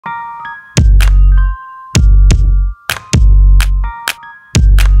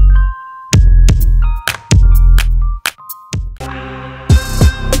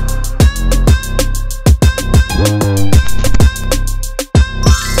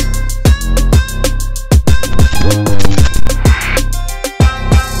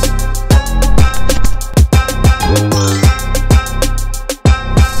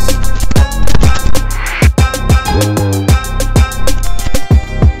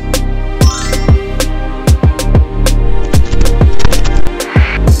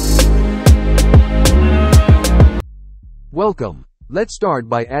Welcome. Let's start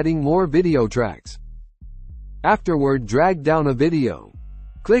by adding more video tracks. Afterward, drag down a video.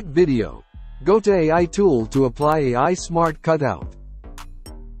 Click Video. Go to AI tool to apply AI Smart Cutout.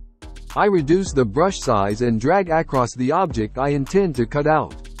 I reduce the brush size and drag across the object I intend to cut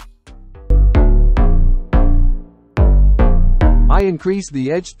out. I increase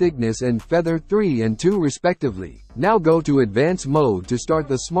the edge thickness and feather 3 and 2 respectively. Now go to Advanced mode to start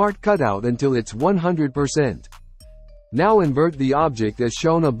the Smart Cutout until it's 100%. Now invert the object as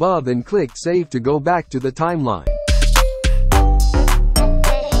shown above and click Save to go back to the timeline.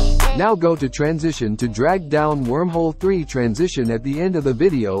 Now go to Transition to drag down Wormhole 3 transition at the end of the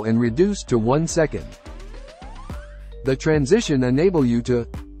video and reduce to 1 second. The transition enable you to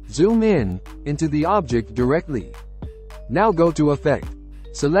zoom into the object directly. Now go to Effect.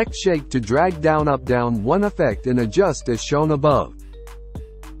 Select Shake to drag down up down 1 effect and adjust as shown above.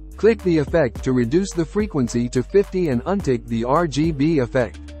 Click the effect to reduce the frequency to 50 and untick the RGB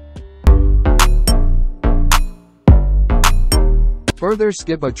effect. Further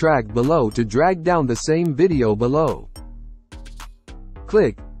skip a track below to drag down the same video below.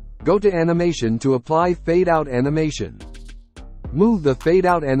 Go to Animation to apply Fade Out animation. Move the Fade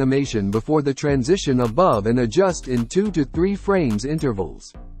Out animation before the transition above and adjust in 2 to 3 frames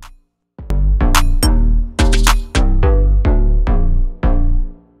intervals.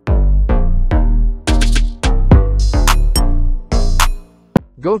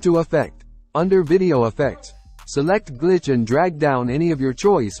 Go to Effect. Under Video Effects, select Glitch and drag down any of your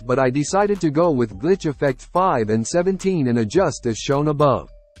choice, but I decided to go with Glitch Effect 5 and 17 and adjust as shown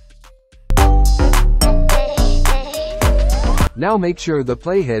above. Now make sure the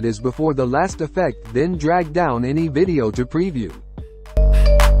playhead is before the last effect, then drag down any video to preview.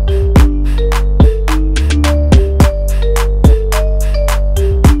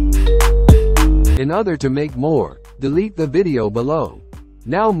 In order to make more, delete the video below.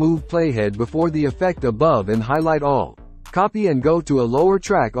 Now move playhead before the effect above and highlight all. Copy and go to a lower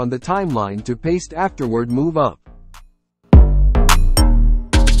track on the timeline to paste. Afterward, move up.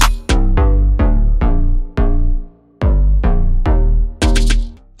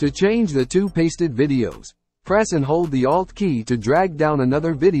 To change the 2 pasted videos, press and hold the Alt key to drag down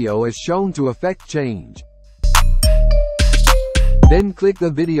another video as shown to effect change. Then click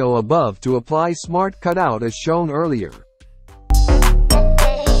the video above to apply Smart Cutout as shown earlier.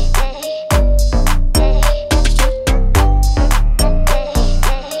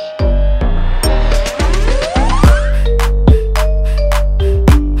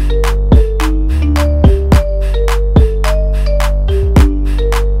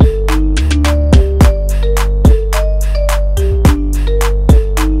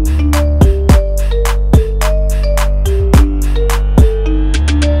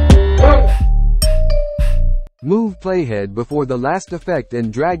 Move playhead before the last effect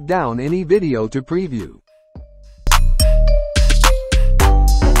and drag down any video to preview.